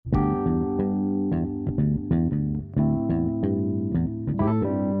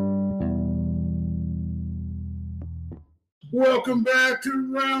Welcome back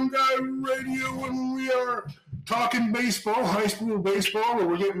to Round Guy Radio, and we are talking baseball, high school baseball, and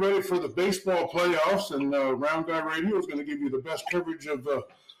we're getting ready for the baseball playoffs, and Round Guy Radio is going to give you the best coverage of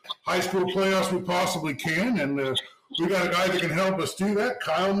high school playoffs we possibly can, and we got a guy that can help us do that,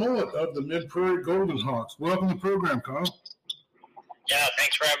 Kyle Mullet of the Mid-Prairie Golden Hawks. Welcome to the program, Kyle. Yeah,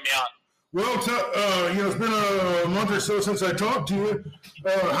 thanks for having me on. Well, it's been a month or so since I talked to you.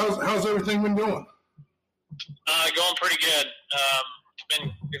 How's everything been going? Going pretty good.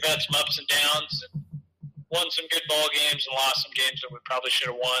 We've had some ups and downs, and won some good ball games and lost some games that we probably should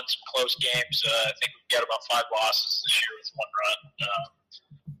have won, some close games. I think we've got about 5 losses this year with 1 run.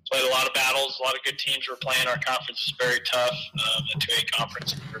 Played a lot of battles, a lot of good teams were playing. Our conference is very tough, the 2A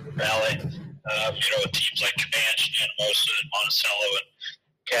conference in River Valley. With teams like Camanche, Anamosa, and Monticello, and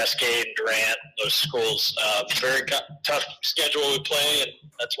Cascade and Durant, those schools. Very tough schedule we play, and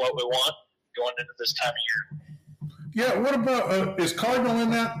that's what we want going into this time of year. Yeah, what about, is Cardinal in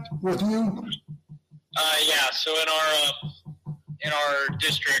that with you? So in our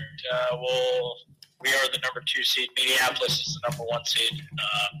district, we are the number 2 seed. Minneapolis is the number 1 seed.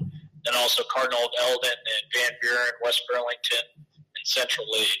 Then also Cardinal of Eldon and Van Buren, West Burlington, and Central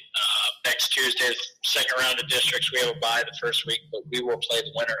Lee. Next Tuesday, second round of districts, we have a bye the first week, but we will play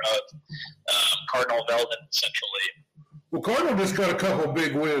the winner of Cardinal of Eldon and Central Lee. Well, Cardinal just got a couple of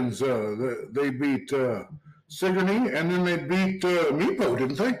big wins. They beat Sigourney, and then they beat Meepo,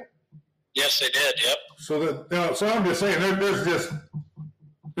 didn't they? Yes, they did. Yep. So I'm just saying, there's just,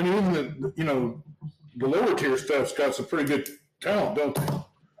 even the lower tier stuff's got some pretty good talent, don't they?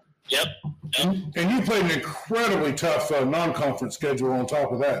 Yep. And you played an incredibly tough non-conference schedule on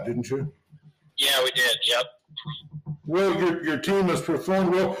top of that, didn't you? Yeah, we did. Yep. Well, your team has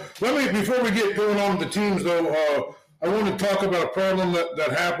performed well. Before we get going on with the teams, though, I want to talk about a problem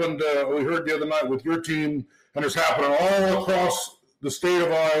that happened, we heard the other night with your team, and it's happening all across the state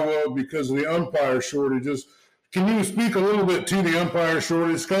of Iowa because of the umpire shortages. Can you speak a little bit to the umpire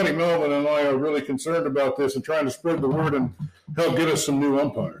shortage? Scotty Melvin and I are really concerned about this and trying to spread the word and help get us some new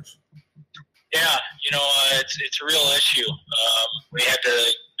umpires. Yeah, it's a real issue. We had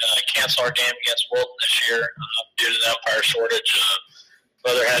to cancel our game against Wilton this year due to the umpire shortage.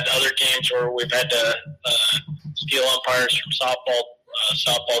 Brother had other games where we've had to steal umpires from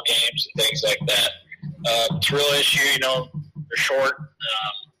softball games and things like that. It's a real issue. They're short.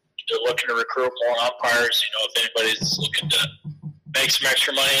 They're looking to recruit more umpires. If anybody's looking to make some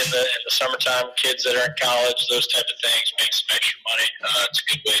extra money in the summertime, kids that are in college, those type of things, make some extra money. It's a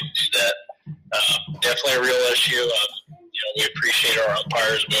good way to do that. Definitely a real issue. We appreciate our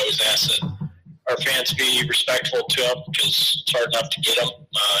umpires. We always ask that our fans be respectful to them because it's hard enough to get them.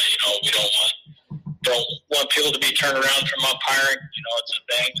 We don't want people to be turned around from umpiring. It's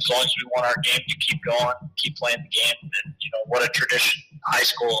a thing. As long as we want our game to keep going, keep playing the game, and what a tradition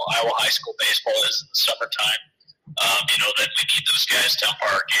Iowa high school baseball is in the summertime. That we need those guys to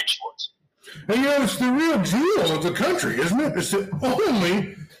umpire our games for us. And it's the real jewel of the country, isn't it? It's the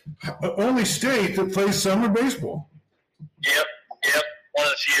only state that plays summer baseball. Yep. One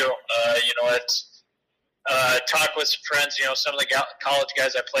of the few. Talk with some friends. Some of the college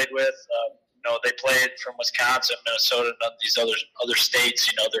guys I played with. They played from Wisconsin, Minnesota, and these other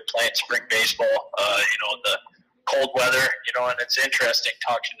states. They're playing spring baseball. The cold weather. And it's interesting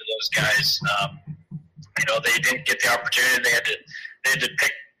talking to those guys. They didn't get the opportunity. They had to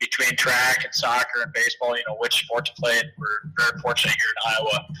pick between track and soccer and baseball. Which sport to play. And we're very fortunate here in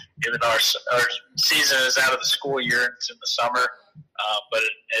Iowa. Even though our season is out of the school year, it's in the summer. But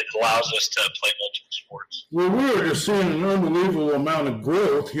it allows us to play multiple sports. Well, we're just seeing an unbelievable amount of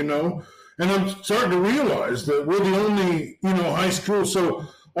growth, and I'm starting to realize that we're the only, high school. So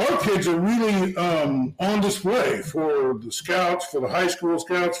our kids are really on display for the scouts, for the high school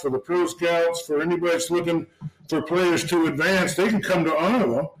scouts, for the pro scouts, for anybody that's looking for players to advance. They can come to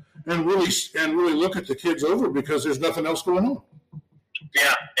Iowa and really look at the kids over because there's nothing else going on.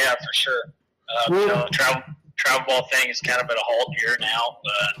 Yeah, for sure. Travel ball thing is kind of at a halt here now,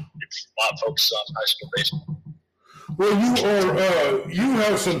 but it's a lot of focus on high school baseball. Well, you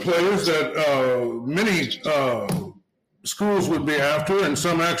have some players that many schools would be after, and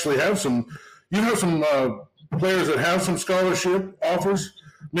some actually have some. You have some players that have some scholarship offers,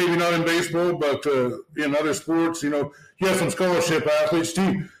 maybe not in baseball, but in other sports. You have some scholarship athletes.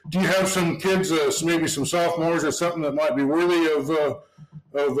 Do you have some kids, maybe some sophomores or something that might be worthy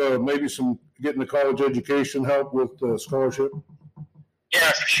of maybe some getting a college education help with scholarship?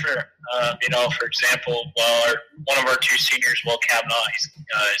 Yeah, for sure. For example, one of our 2 seniors, Will Kavanaugh,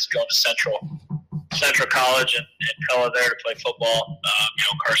 he's going to Central. Central College in Pella there to play football.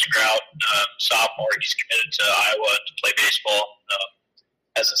 Carson Grout, sophomore, he's committed to Iowa to play baseball.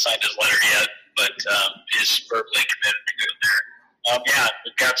 Hasn't signed his letter yet, but is verbally committed to go there.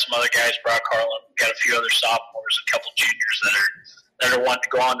 We've got some other guys, Brock Harlan. We've got a few other sophomores, a couple juniors that are wanting to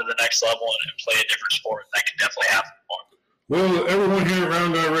go on to the next level and play a different sport. That can definitely happen for them. Well, everyone here at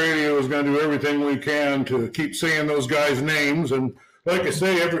Round Eye Radio is going to do everything we can to keep saying those guys' names. And like I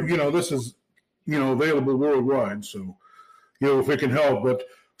say, this is, available worldwide. So, if it can help. But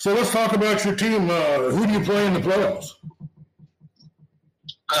so let's talk about your team. Who do you play in the playoffs?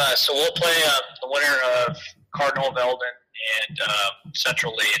 So we'll play the winner of Cardinal Veldon and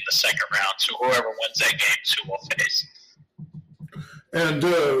Central Lee in the second round. So whoever wins that game is who we'll face. And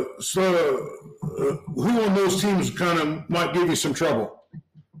who on those teams kind of might give you some trouble?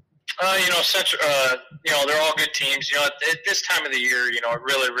 Central. They're all good teams. At this time of the year, it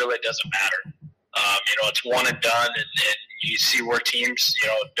really, really doesn't matter. It's one and done, and you see where teams,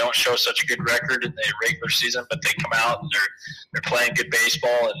 don't show such a good record in the regular season, but they come out and they're playing good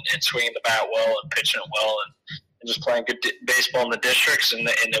baseball and swinging the bat well and pitching it well and just playing good baseball in the districts and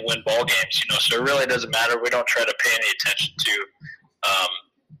they win ball games. So it really doesn't matter. We don't try to pay any attention to,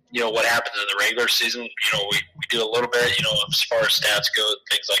 what happens in the regular season. We do a little bit, as far as stats go,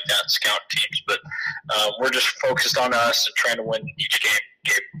 things like that, scout teams, but we're just focused on us and trying to win each game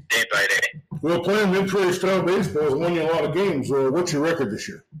day by day. Well, playing mid-Prairie style baseball has won you a lot of games. What's your record this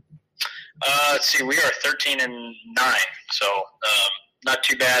year? Let's see, we are 13-9, so not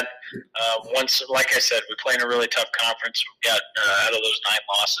too bad. Once, like I said, we play in a really tough conference. We've got out of those 9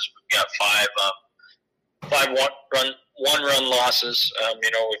 losses, we've got 5 one-run losses.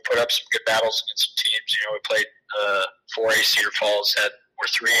 We put up some good battles against some teams. We played 4A Cedar Falls, we're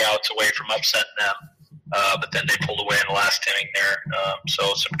 3 outs away from upsetting them. But then they pulled away in the last inning there.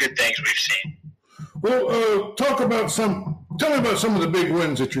 So some good things we've seen. Well, tell me about some of the big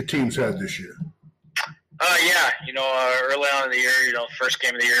wins that your team's had this year. Early on in the year, first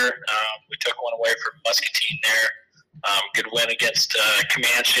game of the year, we took one away from Muscatine there. Good win against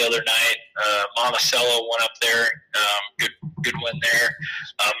Comanche the other night. Monticello went up there. Good win there.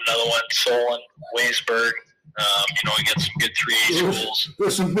 Another one, Solon, Waynesburg. Against some good 3A schools.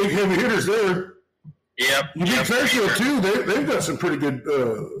 There's some big heavy hitters there. Yep. You beat Fairfield, too. They've got some pretty good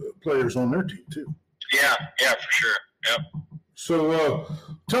players on their team, too. Yeah, for sure. Yep. So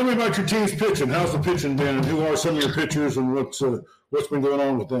tell me about your team's pitching. How's the pitching been, and who are some of your pitchers, and what's been going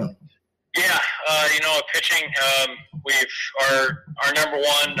on with them? Yeah, pitching, our number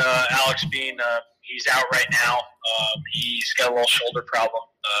one, Alex Bean, he's out right now. He's got a little shoulder problem.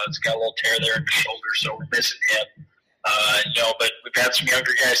 It's got a little tear there in the shoulder, so we're missing him. But we've had some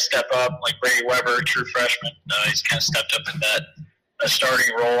younger guys step up, like Brady Weber, a true freshman. He's kind of stepped up in that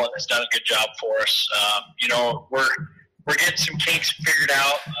starting role and has done a good job for us. We're getting some kinks figured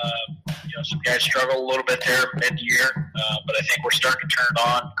out. Some guys struggle a little bit there mid-year, but I think we're starting to turn it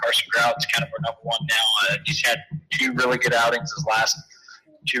on. Carson Grout's kind of our number one now. He's had 2 really good outings his last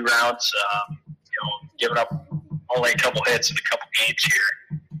 2 rounds. Giving up only a couple hits in a couple games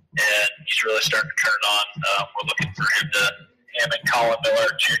here. And he's really starting to turn it on. We're looking for him and Colin Miller,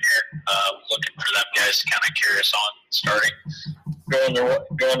 Jr., looking for them guys to kind of carry us on starting, going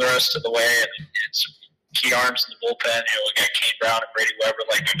the rest of the way. And it's key arms in the bullpen. We got Kane Brown and Brady Weber,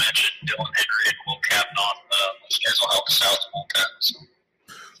 like we mentioned, Dylan Henry and Will Kavanaugh. Those guys will help us out in the bullpen. So.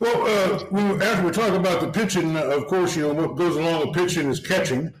 Well, after we talk about the pitching, of course, what goes along with pitching is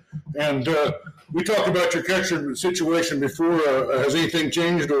catching. And we talked about your catcher situation before. Has anything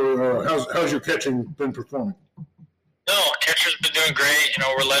changed, or how's your catching been performing? No, catcher's been doing great.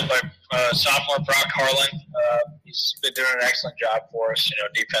 We're led by sophomore Brock Harlan. He's been doing an excellent job for us.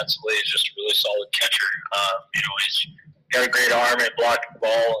 Defensively, he's just a really solid catcher. He's got a great arm and blocking the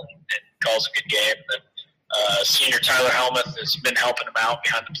ball and calls a good game. And senior Tyler Helmuth has been helping him out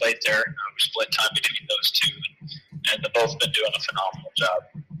behind the plate there. We split time between those two, and they've both been doing a phenomenal job.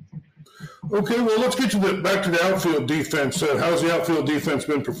 Okay, well, let's get back to the outfield defense. How's the outfield defense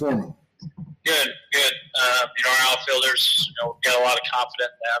been performing? Good. Our outfielders, we've got a lot of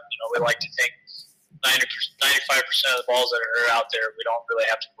confidence in them. We like to think 95% of the balls that are out there, we don't really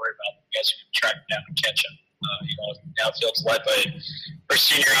have to worry about them. Guys who can track them down and catch them. The outfield's led by our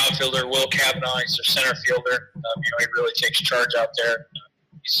senior outfielder, Will Kavanaugh. He's our center fielder. He really takes charge out there.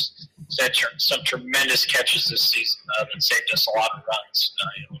 He's had some tremendous catches this season that saved us a lot of runs.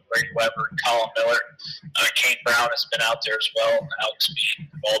 Brady Weber and Colin Miller. Kane Brown has been out there as well. Alex Bean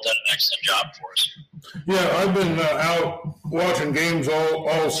have all done an excellent job for us. Yeah, I've been out watching games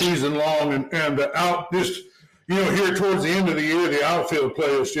all season long, and out just, here towards the end of the year, the outfield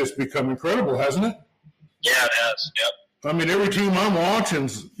play has just become incredible, hasn't it? Yeah, it has. Yep. I mean, every team I'm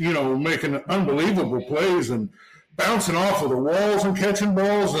watching's, making unbelievable plays and bouncing off of the walls and catching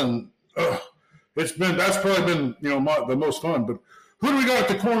balls, and that's probably been, the most fun. But who do we got at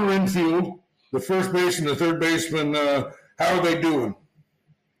the corner infield? The first baseman, the third baseman, how are they doing?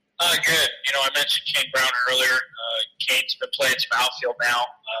 Good. I mentioned Kane Brown earlier. Kane's been playing some outfield now.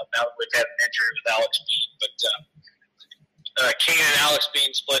 Now that we've had an injury with Alex Bean, but Kane and Alex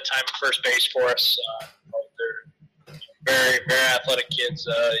Bean split time at first base for us. They're very, very athletic kids.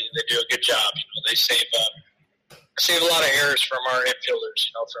 They do a good job. They save a lot of errors from our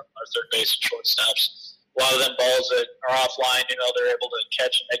infielders. From our third base and shortstops. A lot of them balls that are offline, they're able to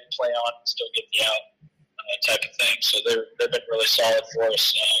catch and make a play on and still get the out, type of thing. So they've been really solid for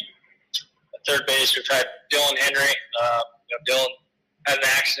us. At third base, we've had Dylan Henry. Dylan had an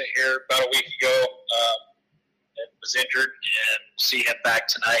accident here about a week ago and was injured, and we'll see him back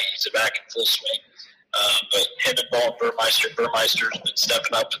tonight. He's back in full swing. But him and Bowen Burmeister's been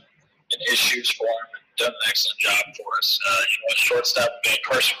stepping up in issues for him and done an excellent job for us. At shortstop,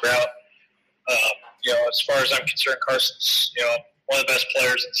 Carson Grout. As far as I'm concerned, Carson's, one of the best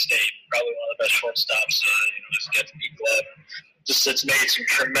players in the state, probably one of the best shortstops. He's got the big glove. Just has made some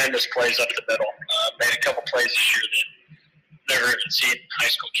tremendous plays up the middle. Made a couple plays this year that I've never even seen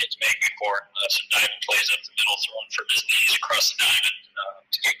high school kids make before. Some diving plays up the middle, throwing from his knees across the diamond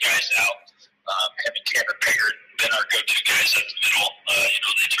to get guys out. Him and Cameron Piggott have been our go-to guys up the middle.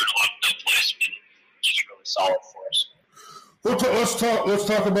 They turn a lot of good plays, and just really solid for us. Well, let's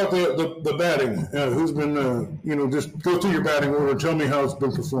talk about the batting. Who's been, just go through your batting order and tell me how it's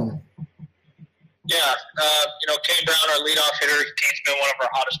been performing. Yeah, Kane Brown, our leadoff hitter, Kane's been one of our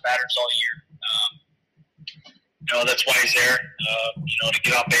hottest batters all year. That's why he's there, to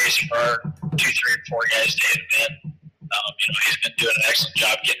get on base for our 2, 3, and 4 guys to hit him in. He's been doing an excellent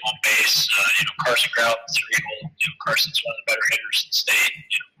job getting on base. Carson Grout, 3-hole. Carson's one of the better hitters in the state.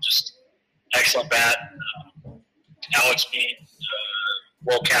 Just excellent bat. Alex Bean,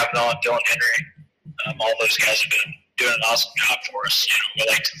 Will Cavanaugh, and Dylan Henry, all those guys have been doing an awesome job for us. We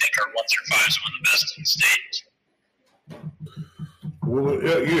like to think our 1 through 5 is one of the best in the state. Well,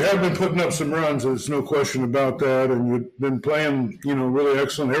 you have been putting up some runs. There's no question about that, and you've been playing, really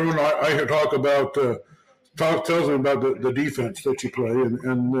excellent. Everyone I hear talk about tells me about the defense that you play,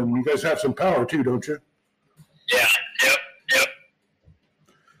 and you guys have some power too, don't you? Yeah. Yep.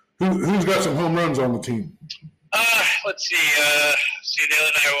 Who's got some home runs on the team? Let's see. The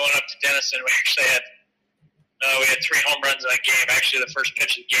other night I went up to Denison. We actually had 3 home runs in that game. Actually, the first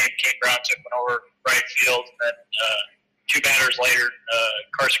pitch of the game, Kane Brown took one over right field, and then 2 batters later,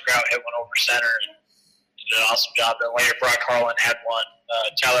 Carson Grout hit one over center and did an awesome job. Then later, Brock Harlan had one.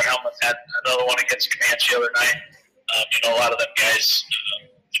 Tyler Helmuth had another one against Comanche the other night. A lot of them guys,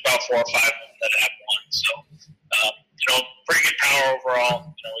 about 4 or 5 of them that had one. So, pretty good power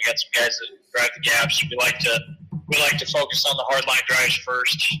overall. We got some guys that drive the gaps. We like to focus on the hard line drives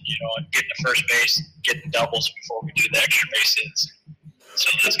first, and getting to first base, getting doubles before we do the extra base hits. So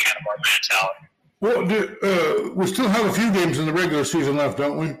that's kind of our mentality. Well, we still have a few games in the regular season left,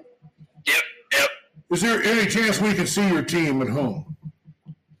 don't we? Yep. Is there any chance we can see your team at home?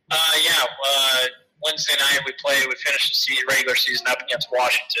 Wednesday night we finished the regular season up against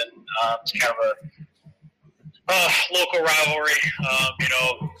Washington. It's kind of a local rivalry.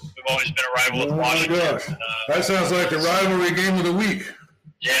 We've always been a rival with Washington. Oh my gosh. That sounds like the rivalry game of the week.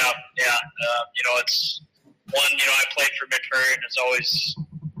 Yeah. It's one, I played for Mid-Prairie, and it's always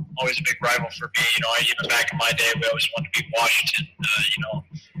a big rival for me. Even back in my day, we always wanted to beat Washington.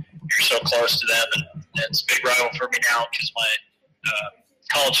 You're so close to them, and it's a big rival for me now because my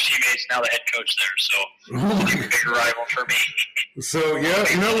college teammates now the head coach there. So it's a bigger rival for me. So, yeah,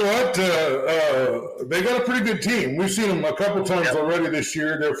 you know what? They got a pretty good team. We've seen them a couple times already this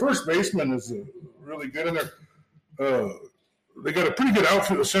year. Their first baseman is really good, and they got a pretty good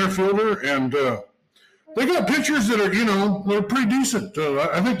outfield, center fielder, and they got pitchers that are, they're pretty decent.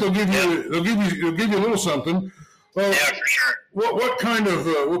 I think they'll give you a little something. Yeah, for sure. What kind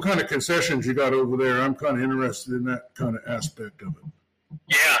of concessions you got over there? I'm kind of interested in that kind of aspect of it.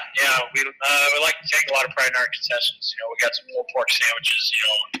 Yeah. We like to take a lot of pride in our concessions. We got some pulled pork sandwiches,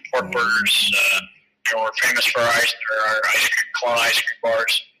 pork burgers. We're famous for our ice cream, Kelowna ice cream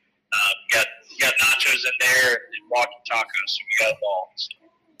bars. We got nachos in there and walking tacos. So we got it all.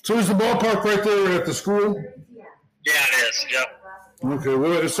 So is the ballpark right there at the school? Yeah, it is. Yep. Okay.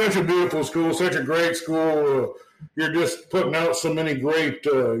 Well, it's such a beautiful school, such a great school. You're just putting out so many great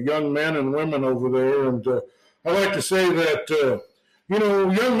young men and women over there, and I like to say that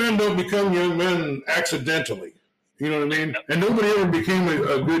young men don't become young men accidentally. You know what I mean? And nobody ever became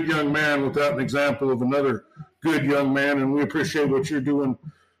a good young man without an example of another good young man. And we appreciate what you're doing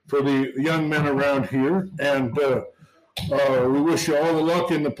for the young men around here. And we wish you all the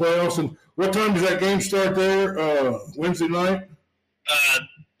luck in the playoffs. And what time does that game start there? Wednesday night?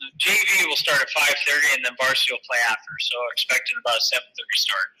 JV will start at 5:30, and then varsity will play after. So expecting about a 7:30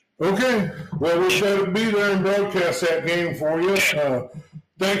 start. Okay. Well, we'll try to be there and broadcast that game for you.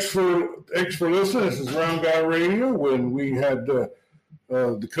 Thanks for listening. This is Round Guy Radio. When we had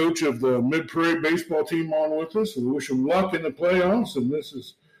the coach of the Mid-Prairie baseball team on with us, and we wish them luck in the playoffs. And this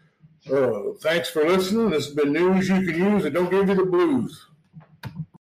is thanks for listening. This has been news you can use and don't give you the blues.